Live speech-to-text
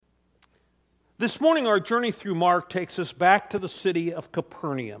This morning, our journey through Mark takes us back to the city of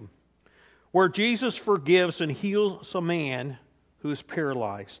Capernaum, where Jesus forgives and heals a man who is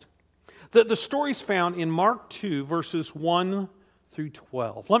paralyzed. The story is found in Mark 2, verses 1 through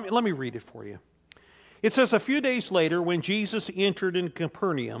 12. Let me read it for you. It says, "A few days later, when Jesus entered in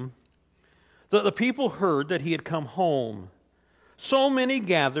Capernaum, the people heard that he had come home. So many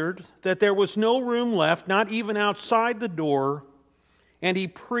gathered that there was no room left, not even outside the door, and he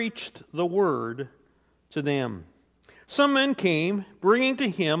preached the word to them. Some men came, bringing to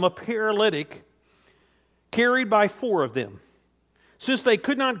him a paralytic, carried by 4 of them. Since they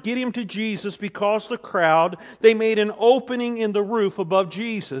could not get him to Jesus because of the crowd, they made an opening in the roof above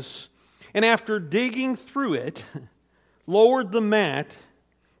Jesus, and after digging through it, lowered the mat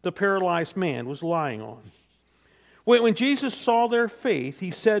the paralyzed man was lying on. When Jesus saw their faith, he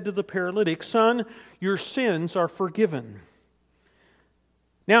said to the paralytic, 'Son, your sins are forgiven.'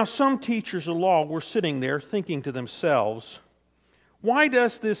 Now some teachers of law were sitting there thinking to themselves, 'Why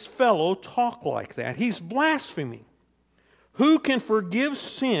does this fellow talk like that? He's blaspheming. Who can forgive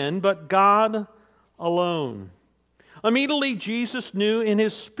sin but God alone?' Immediately Jesus knew in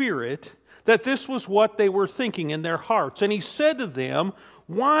his spirit that this was what they were thinking in their hearts. And he said to them,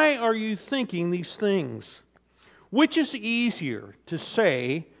 'Why are you thinking these things? Which is easier to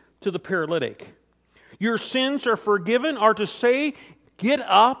say to the paralytic, "Your sins are forgiven," or to say, "Get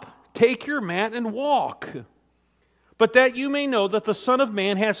up, take your mat, and walk"? But that you may know that the Son of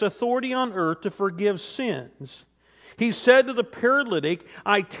Man has authority on earth to forgive sins. He said to the paralytic,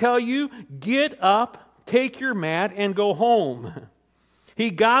 "I tell you, get up, take your mat, and go home." He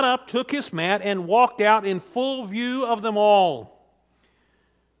got up, took his mat, and walked out in full view of them all.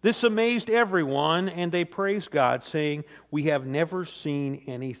 This amazed everyone, and they praised God, saying, "We have never seen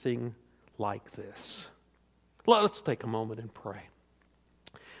anything like this." Let's take a moment and pray.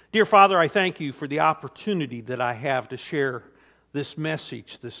 Dear Father, I thank you for the opportunity that I have to share this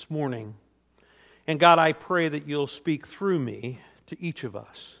message this morning. And God, I pray that you'll speak through me to each of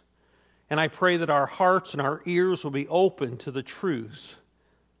us. And I pray that our hearts and our ears will be open to the truths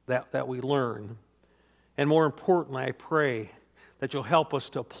that we learn. And more importantly, I pray that you'll help us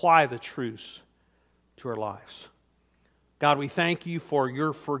to apply the truths to our lives. God, we thank you for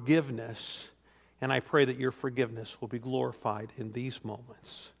your forgiveness, and I pray that your forgiveness will be glorified in these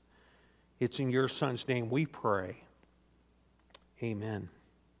moments. It's in your Son's name we pray. Amen.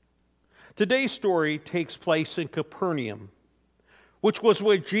 Today's story takes place in Capernaum, which was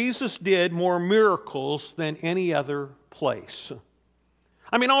where Jesus did more miracles than any other place.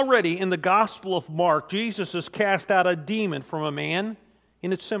 Already in the Gospel of Mark, Jesus has cast out a demon from a man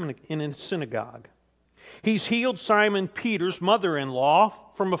in a synagogue. He's healed Simon Peter's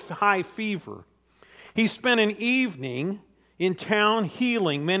mother-in-law from a high fever. He spent an evening in town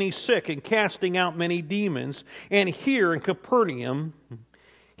healing many sick and casting out many demons. And here in Capernaum,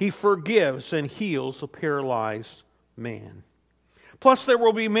 he forgives and heals a paralyzed man. Plus, there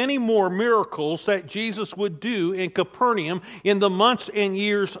will be many more miracles that Jesus would do in Capernaum in the months and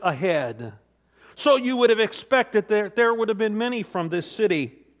years ahead. So you would have expected that there would have been many from this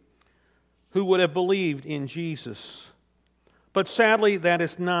city who would have believed in Jesus. But sadly, that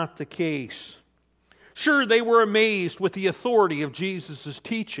is not the case. Sure, they were amazed with the authority of Jesus'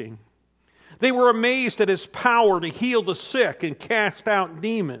 teaching. They were amazed at his power to heal the sick and cast out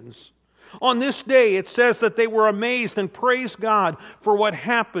demons. On this day, it says that they were amazed and praised God for what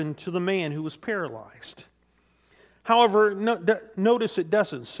happened to the man who was paralyzed. However, notice it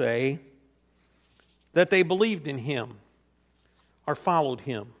doesn't say that they believed in him, or followed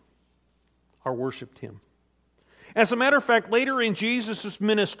him, or worshiped him. As a matter of fact, later in Jesus'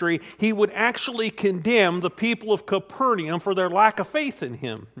 ministry, he would actually condemn the people of Capernaum for their lack of faith in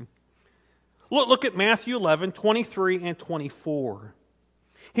him. Look at Matthew 11, 23 and 24.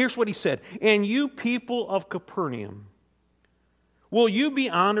 Here's what he said. "And you people of Capernaum, will you be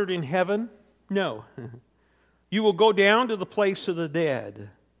honored in heaven? No. You will go down to the place of the dead.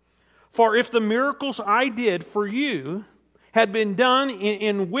 For if the miracles I did for you had been done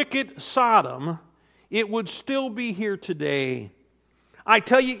in wicked Sodom, it would still be here today. I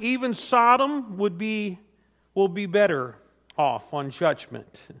tell you, even Sodom will be better off on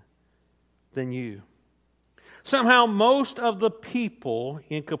judgment than you." Somehow, most of the people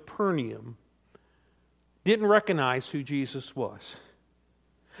in Capernaum didn't recognize who Jesus was.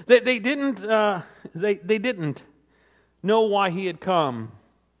 They didn't know why he had come,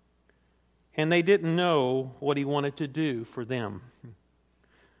 and they didn't know what he wanted to do for them.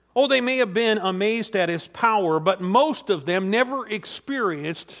 Oh, they may have been amazed at his power, but most of them never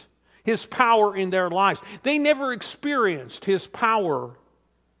experienced his power in their lives. They never experienced his power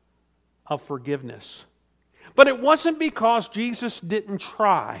of forgiveness. But it wasn't because Jesus didn't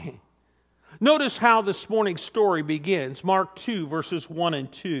try. Notice how this morning's story begins. Mark 2, verses 1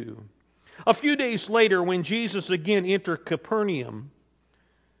 and 2. A few days later, when Jesus again entered Capernaum,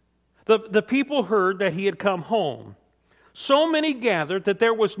 the people heard that he had come home. So many gathered that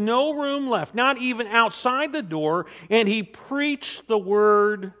there was no room left, not even outside the door, and he preached the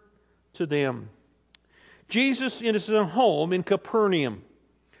word to them. Jesus is at home in Capernaum,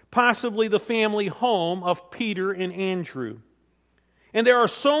 possibly the family home of Peter and Andrew. And there are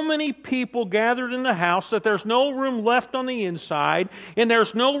so many people gathered in the house that there's no room left on the inside, and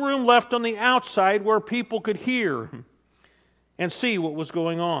there's no room left on the outside where people could hear and see what was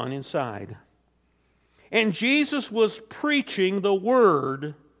going on inside. And Jesus was preaching the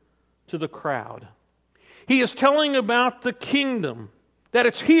word to the crowd. He is telling about the kingdom, that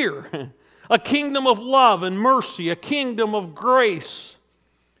it's here, a kingdom of love and mercy, a kingdom of grace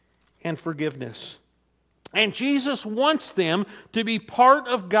and forgiveness. And Jesus wants them to be part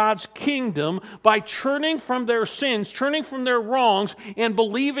of God's kingdom by turning from their sins, turning from their wrongs, and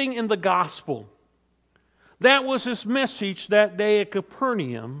believing in the gospel. That was his message that day at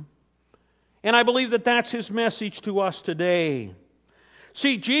Capernaum. And I believe that that's his message to us today.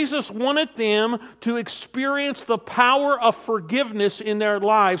 See, Jesus wanted them to experience the power of forgiveness in their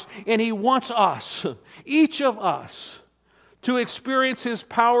lives, and he wants us, each of us, to experience his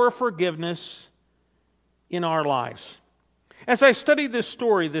power of forgiveness in our lives. As I studied this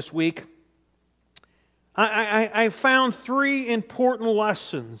story this week, I found three important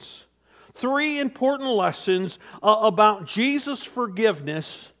lessons about Jesus'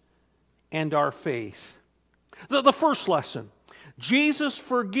 forgiveness and our faith. The first lesson, Jesus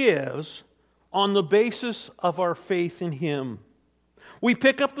forgives on the basis of our faith in him. We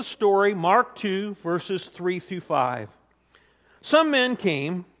pick up the story, Mark 2, verses 3 through 5. Some men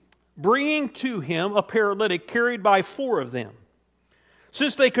came, bringing to him a paralytic carried by 4 of them.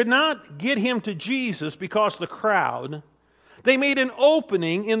 Since they could not get him to Jesus because of the crowd, they made an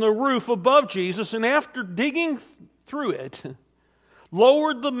opening in the roof above Jesus, and after digging through it,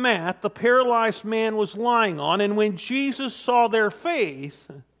 lowered the mat the paralyzed man was lying on. And when Jesus saw their faith,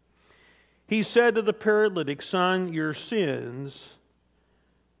 he said to the paralytic, "Son, your sins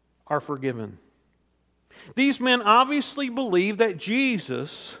are forgiven." These men obviously believed that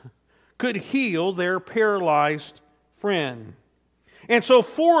Jesus could heal their paralyzed friend. And so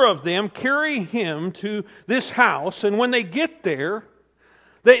 4 of them carry him to this house, and when they get there,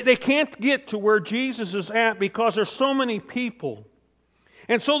 they can't get to where Jesus is at because there's so many people.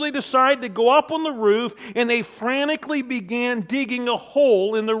 And so they decide to go up on the roof, and they frantically began digging a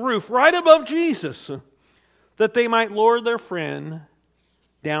hole in the roof right above Jesus, that they might lower their friend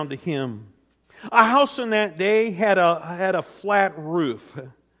down to him. A house in that day had a flat roof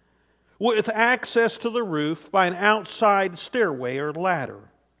with access to the roof by an outside stairway or ladder.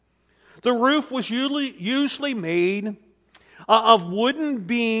 The roof was usually made of wooden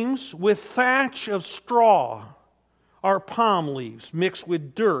beams with thatch of straw or palm leaves mixed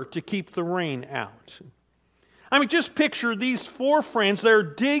with dirt to keep the rain out. I mean, just picture these 4 friends. They're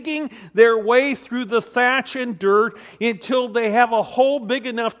digging their way through the thatch and dirt until they have a hole big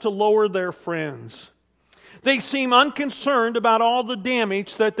enough to lower their friends. They seem unconcerned about all the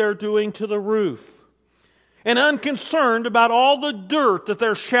damage that they're doing to the roof, and unconcerned about all the dirt that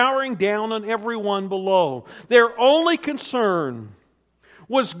they're showering down on everyone below. Their only concern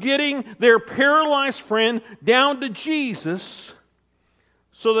was getting their paralyzed friend down to Jesus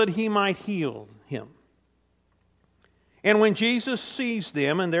so that he might heal him. And when Jesus sees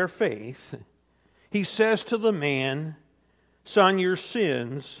them and their faith, he says to the man, "Son, your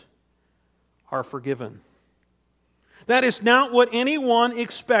sins are forgiven." That is not what anyone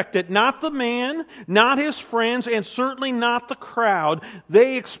expected. Not the man, not his friends, and certainly not the crowd.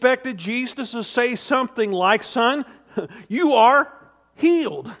 They expected Jesus to say something like, "Son, you are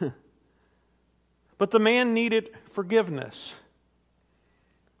healed." But the man needed forgiveness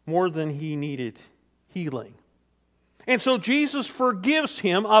more than he needed healing. And so Jesus forgives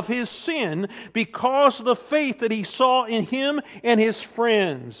him of his sin because of the faith that he saw in him and his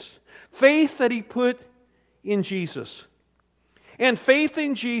friends. Faith that he put in Jesus. And faith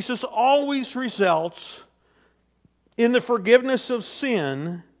in Jesus always results in the forgiveness of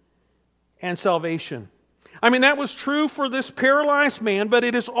sin and salvation. I mean, that was true for this paralyzed man, but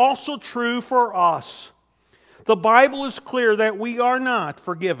it is also true for us. The Bible is clear that we are not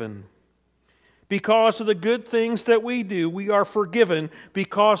forgiven because of the good things that we do. We are forgiven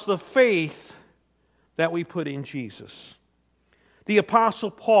because of the faith that we put in Jesus. The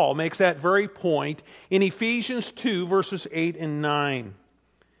Apostle Paul makes that very point in Ephesians 2, verses 8 and 9.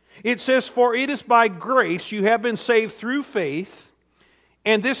 It says, "For it is by grace you have been saved through faith,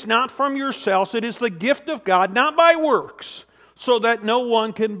 and this not from yourselves, it is the gift of God, not by works, so that no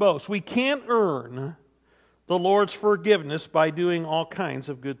one can boast." We can't earn the Lord's forgiveness by doing all kinds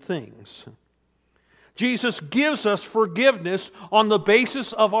of good things. Jesus gives us forgiveness on the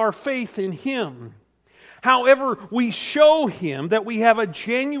basis of our faith in Him. However, we show Him that we have a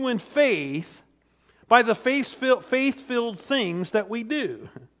genuine faith by the faith-filled things that we do.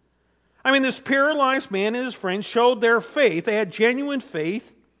 I mean, this paralyzed man and his friends showed their faith. They had genuine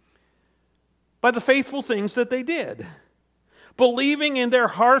faith by the faithful things that they did. Believing in their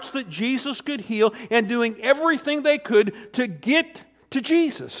hearts that Jesus could heal and doing everything they could to get to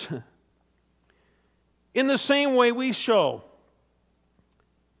Jesus. In the same way, we show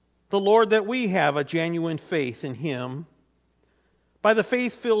the Lord that we have a genuine faith in Him by the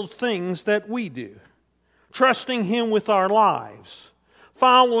faith-filled things that we do. Trusting Him with our lives.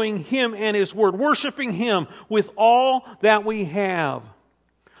 Following Him and His Word, worshiping Him with all that we have.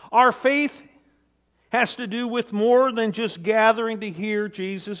 Our faith has to do with more than just gathering to hear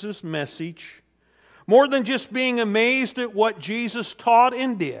Jesus' message, more than just being amazed at what Jesus taught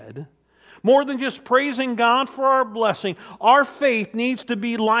and did, more than just praising God for our blessing. Our faith needs to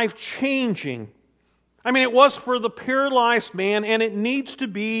be life-changing. I mean, it was for the paralyzed man, and it needs to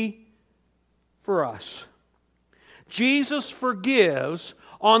be for us. Jesus forgives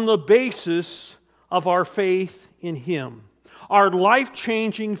on the basis of our faith in Him, our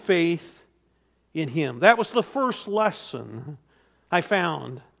life-changing faith in Him. That was the first lesson I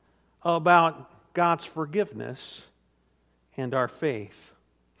found about God's forgiveness and our faith.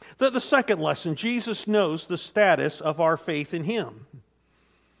 The second lesson, Jesus knows the status of our faith in Him.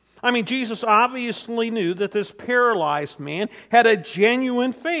 I mean, Jesus obviously knew that this paralyzed man had a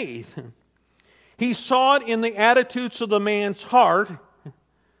genuine faith. He saw it in the attitudes of the man's heart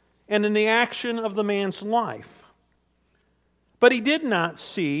and in the action of the man's life. But He did not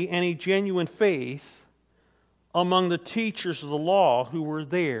see any genuine faith among the teachers of the law who were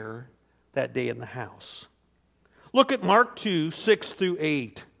there that day in the house. Look at Mark 2, 6 through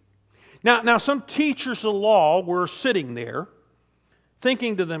 8. Now some teachers of the law were sitting there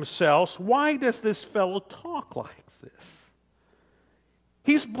thinking to themselves, "Why does this fellow talk like this?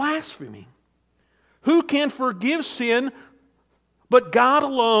 He's blaspheming. Who can forgive sin but God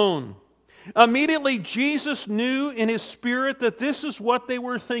alone?" Immediately, Jesus knew in His Spirit that this is what they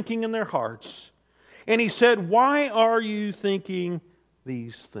were thinking in their hearts. And He said, "Why are you thinking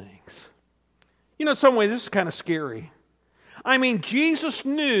these things?" You know, in some way, this is kind of scary. I mean, Jesus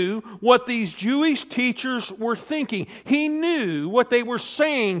knew what these Jewish teachers were thinking. He knew what they were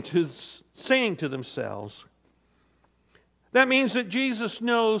saying to themselves. That means that Jesus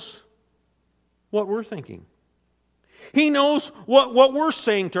knows what we're thinking. He knows what we're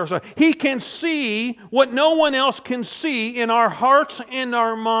saying to ourselves. He can see what no one else can see in our hearts and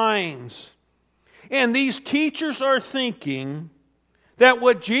our minds. And these teachers are thinking that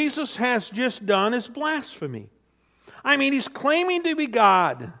what Jesus has just done is blasphemy. I mean, He's claiming to be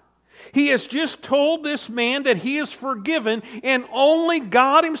God. He has just told this man that he is forgiven, and only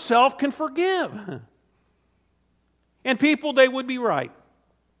God Himself can forgive. And people, they would be right.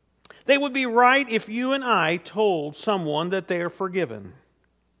 They would be right if you and I told someone that they are forgiven.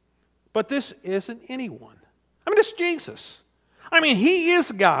 But this isn't anyone. I mean, it's Jesus. I mean, He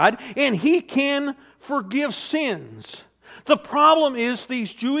is God, and He can forgive sins. The problem is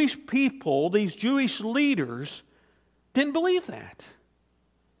these Jewish people, these Jewish leaders, didn't believe that.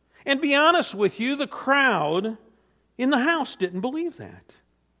 And be honest with you, the crowd in the house didn't believe that.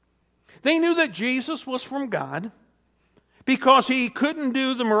 They knew that Jesus was from God because He couldn't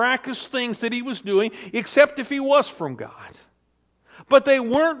do the miraculous things that He was doing except if He was from God. But they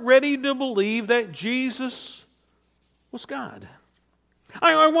weren't ready to believe that Jesus was God.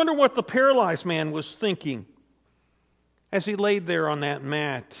 I wonder what the paralyzed man was thinking as he laid there on that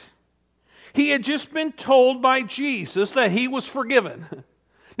mat. He had just been told by Jesus that he was forgiven.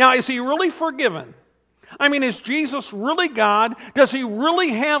 Now, is he really forgiven? I mean, is Jesus really God? Does He really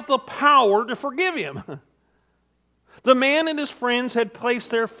have the power to forgive him? The man and his friends had placed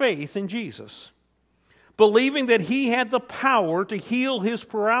their faith in Jesus, believing that He had the power to heal his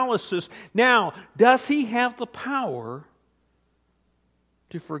paralysis. Now, does He have the power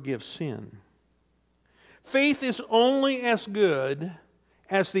to forgive sin? Faith is only as good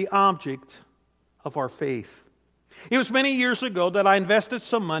as the object of our faith. It was many years ago that I invested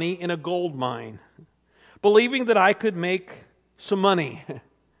some money in a gold mine, believing that I could make some money.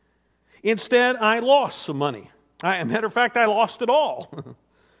 Instead, I lost some money. As a matter of fact, I lost it all.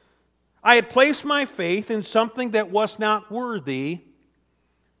 I had placed my faith in something that was not worthy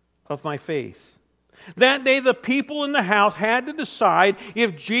of my faith. That day the people in the house had to decide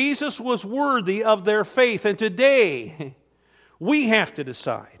if Jesus was worthy of their faith. And today we have to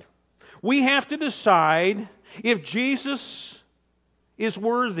decide. We have to decide if Jesus is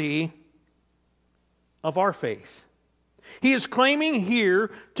worthy of our faith. He is claiming here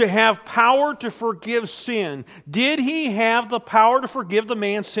to have power to forgive sin. Did he have the power to forgive the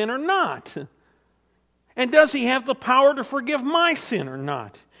man's sin or not? And does he have the power to forgive my sin or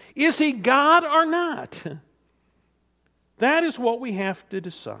not? Is he God or not? That is what we have to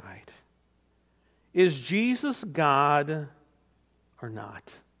decide. Is Jesus God or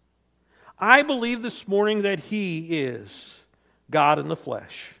not? I believe this morning that he is God in the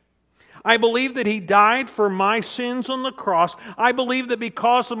flesh. I believe that he died for my sins on the cross. I believe that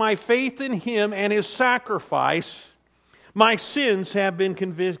because of my faith in him and his sacrifice, my sins have been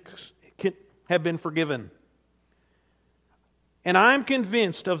forgiven. And I'm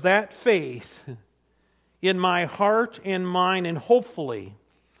convinced of that faith in my heart and mind, and hopefully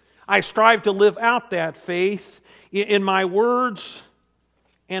I strive to live out that faith in my words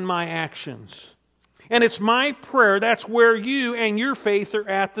and my actions. And it's my prayer, that's where you and your faith are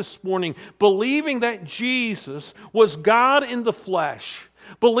at this morning, believing that Jesus was God in the flesh,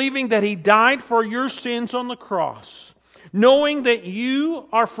 believing that he died for your sins on the cross, knowing that you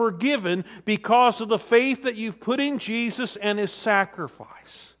are forgiven because of the faith that you've put in Jesus and his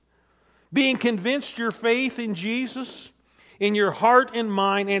sacrifice, being convinced your faith in Jesus in your heart and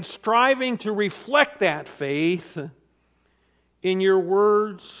mind, and striving to reflect that faith in your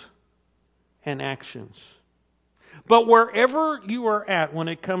words and actions. But wherever you are at when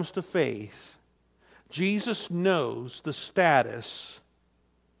it comes to faith, Jesus knows the status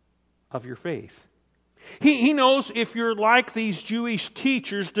of your faith. He knows if you're like these Jewish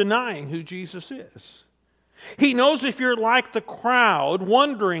teachers denying who Jesus is. He knows if you're like the crowd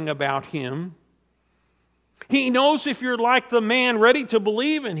wondering about him. He knows if you're like the man ready to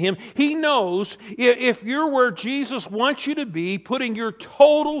believe in him. He knows if you're where Jesus wants you to be, putting your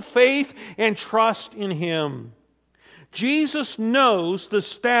total faith and trust in him. Jesus knows the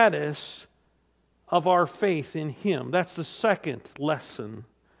status of our faith in him. That's the second lesson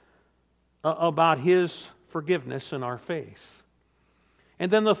about his forgiveness and our faith.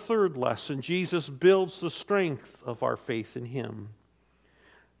 And then the third lesson, Jesus builds the strength of our faith in him.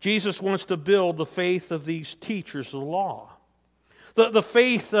 Jesus wants to build the faith of these teachers of the law, the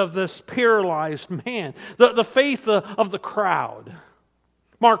faith of this paralyzed man, the faith of the crowd.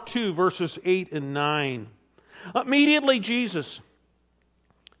 Mark 2, verses 8 and 9. Immediately Jesus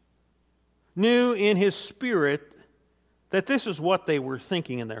knew in his spirit that this is what they were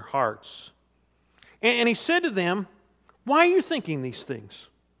thinking in their hearts. And he said to them, "Why are you thinking these things?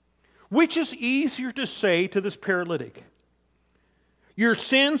 Which is easier to say to this paralytic, 'Your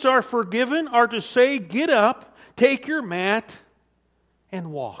sins are forgiven,' or to say, 'Get up, take your mat,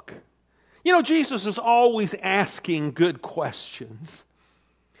 and walk'?" You know, Jesus is always asking good questions.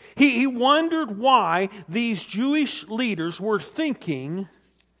 He wondered why these Jewish leaders were thinking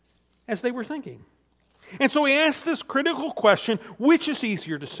as they were thinking. And so he asked this critical question, which is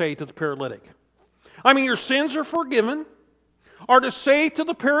easier to say to the paralytic? I mean, your sins are forgiven, or to say to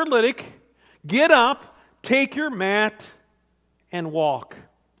the paralytic, "Get up, take your mat, and walk."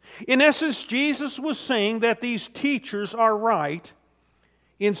 In essence, Jesus was saying that these teachers are right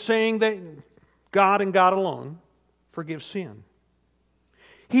in saying that God and God alone forgives sin.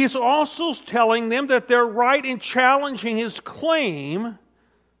 He's also telling them that they're right in challenging his claim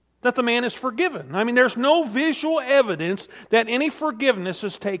that the man is forgiven. I mean, there's no visual evidence that any forgiveness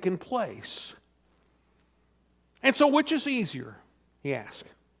has taken place. And so which is easier, he asked?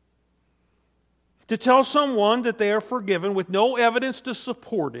 To tell someone that they are forgiven with no evidence to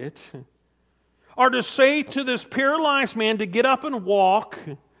support it, or to say to this paralyzed man to get up and walk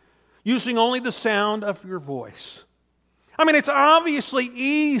using only the sound of your voice? I mean, it's obviously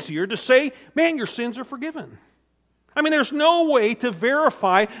easier to say, "Man, your sins are forgiven." I mean, there's no way to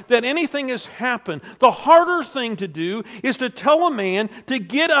verify that anything has happened. The harder thing to do is to tell a man to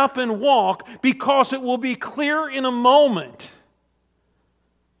get up and walk, because it will be clear in a moment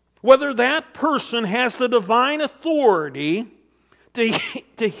whether that person has the divine authority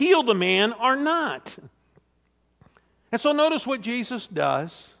to heal the man or not. And so notice what Jesus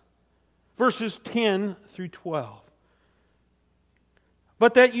does, verses 10 through 12.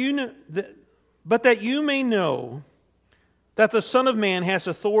 But that you may know that the Son of Man has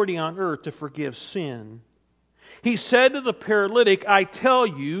authority on earth to forgive sin. He said to the paralytic, "I tell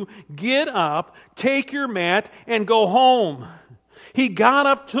you, get up, take your mat, and go home." He got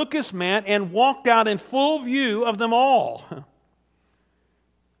up, took his mat, and walked out in full view of them all.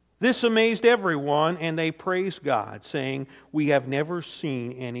 This amazed everyone, and they praised God, saying, "We have never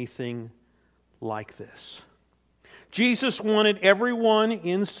seen anything like this." Jesus wanted everyone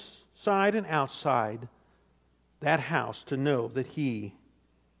inside and outside that house to know that He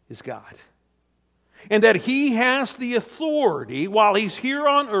is God. And that He has the authority, while He's here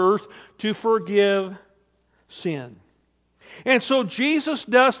on earth, to forgive sin. And so Jesus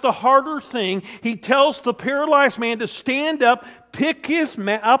does the harder thing. He tells the paralyzed man to stand up, pick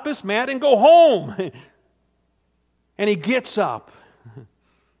up his mat, and go home. And he gets up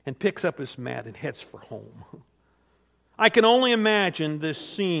and picks up his mat and heads for home. I can only imagine this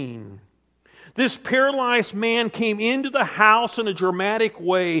scene. This paralyzed man came into the house in a dramatic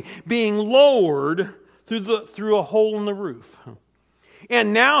way, being lowered through a hole in the roof.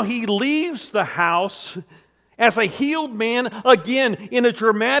 And now he leaves the house as a healed man, again in a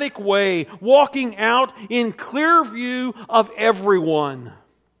dramatic way, walking out in clear view of everyone.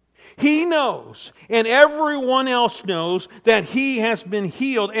 He knows, and everyone else knows, that he has been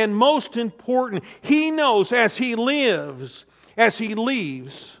healed. And most important, he knows as he leaves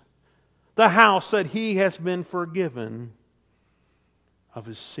the house, that he has been forgiven of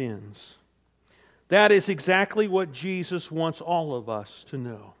his sins. That is exactly what Jesus wants all of us to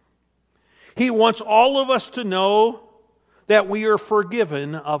know. He wants all of us to know that we are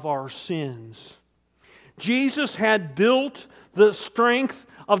forgiven of our sins. Jesus had built the strength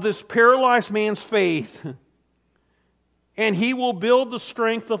of this paralyzed man's faith, and He will build the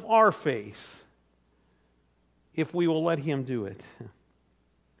strength of our faith if we will let Him do it.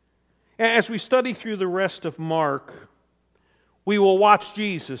 As we study through the rest of Mark, we will watch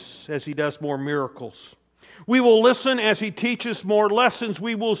Jesus as He does more miracles. We will listen as He teaches more lessons.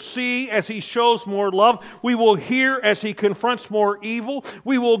 We will see as He shows more love. We will hear as He confronts more evil.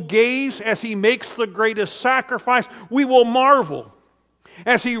 We will gaze as He makes the greatest sacrifice. We will marvel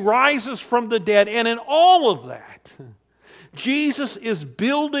as He rises from the dead. And in all of that, Jesus is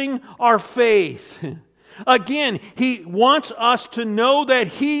building our faith. Again, He wants us to know that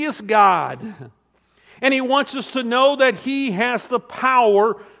He is God. And He wants us to know that He has the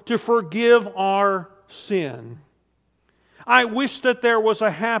power to forgive our sin. I wish that there was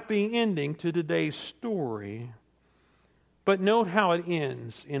a happy ending to today's story. But note how it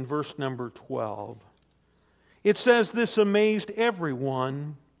ends in verse number 12. It says, "This amazed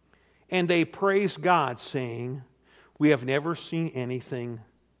everyone, and they praised God, saying, 'We have never seen anything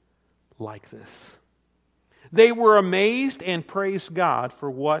like this.'" They were amazed and praised God for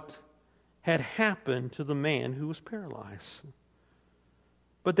what had happened to the man who was paralyzed.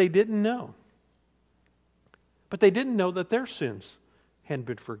 But they didn't know. But they didn't know that their sins hadn't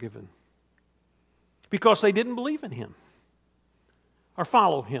been forgiven, because they didn't believe in Him, or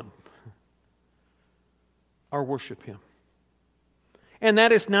follow Him, or worship Him. And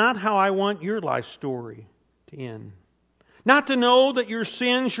that is not how I want your life story to end. Not to know that your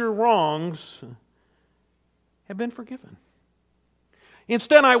sins, your wrongs, have been forgiven.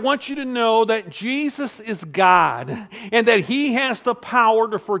 Instead, I want you to know that Jesus is God, and that He has the power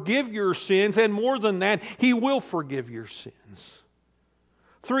to forgive your sins, and more than that, He will forgive your sins.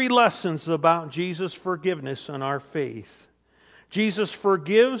 3 lessons about Jesus' forgiveness and our faith. Jesus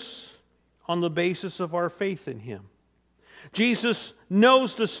forgives on the basis of our faith in Him. Jesus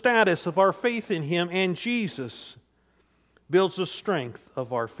knows the status of our faith in Him, and Jesus builds the strength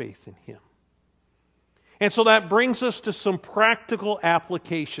of our faith in Him. And so that brings us to some practical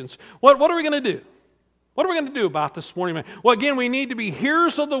applications. What are we going to do? What are we going to do about this morning? Well, again, we need to be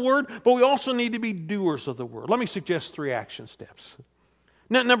hearers of the Word, but we also need to be doers of the Word. Let me suggest 3 action steps.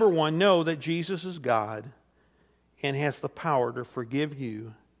 Number 1, know that Jesus is God and has the power to forgive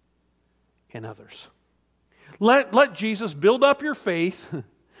you and others. Let Jesus build up your faith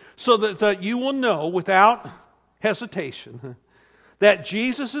so that you will know without hesitation that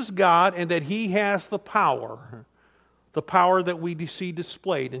Jesus is God and that He has the power that we see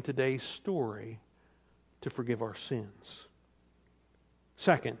displayed in today's story to forgive our sins.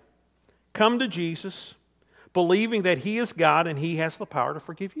 Second, come to Jesus believing that He is God and He has the power to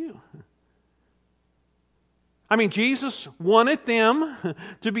forgive you. I mean, Jesus wanted them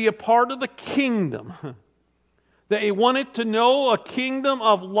to be a part of the kingdom. They wanted to know a kingdom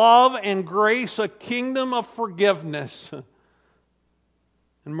of love and grace, a kingdom of forgiveness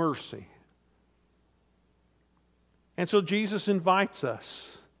and mercy. And so Jesus invites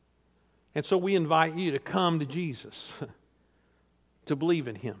us. And so we invite you to come to Jesus, to believe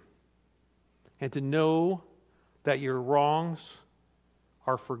in Him, and to know that your wrongs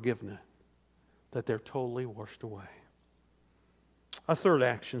are forgiven, that they're totally washed away. A third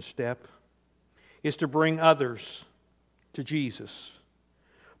action step is to bring others to Jesus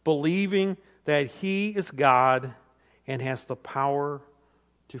believing that He is God and has the power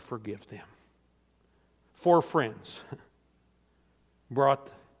to forgive them. 4 friends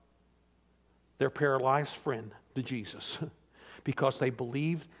brought their paralyzed friend to Jesus because they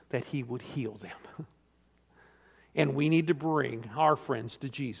believed that He would heal them. And we need to bring our friends to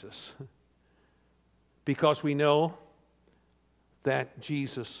Jesus because we know that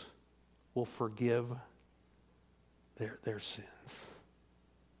Jesus will forgive their sins.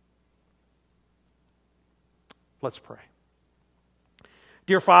 Let's pray.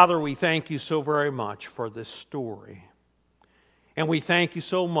 Dear Father, we thank You so very much for this story. And we thank You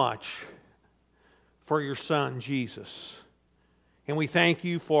so much for Your Son, Jesus. And we thank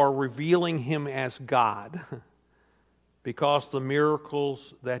You for revealing Him as God because the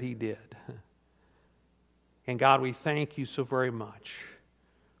miracles that He did. And God, we thank You so very much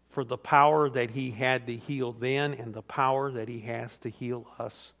for the power that He had to heal then and the power that He has to heal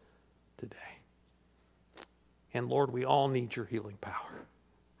us today. And Lord, we all need Your healing power.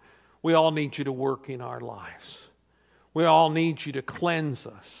 We all need You to work in our lives. We all need You to cleanse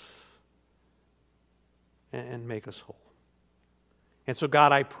us and make us whole. And so,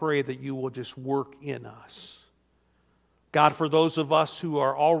 God, I pray that You will just work in us. God, for those of us who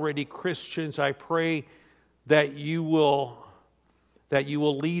are already Christians, I pray that You will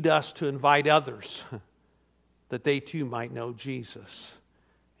lead us to invite others, that they too might know Jesus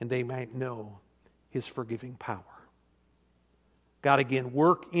and they might know His forgiving power. God, again,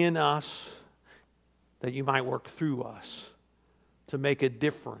 work in us that You might work through us to make a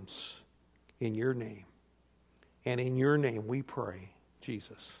difference in Your name. And in Your name we pray,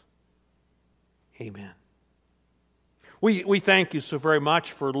 Jesus. Amen. We thank you so very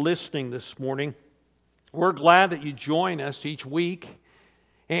much for listening this morning. We're glad that you join us each week.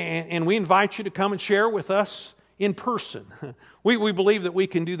 And we invite you to come and share with us in person. We believe that we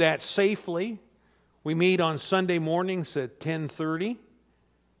can do that safely. We meet on Sunday mornings at 10:30.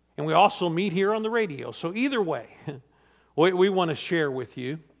 And we also meet here on the radio. So either way, we want to share with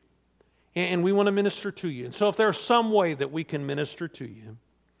you. And we want to minister to you. And so if there's some way that we can minister to you,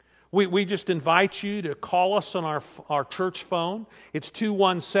 we just invite you to call us on our church phone. It's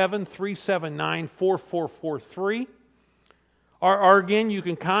 217-379-4443. Or again, you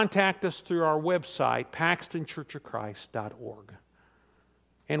can contact us through our website, paxtonchurchofchrist.org.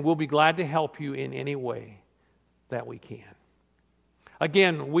 And we'll be glad to help you in any way that we can.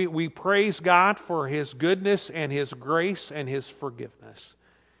 Again, we praise God for His goodness and His grace and His forgiveness.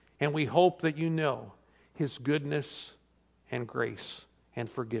 And we hope that you know His goodness and grace and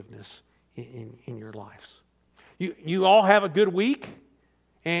forgiveness in your lives. You all have a good week,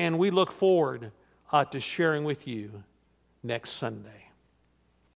 and we look forward to sharing with you next Sunday.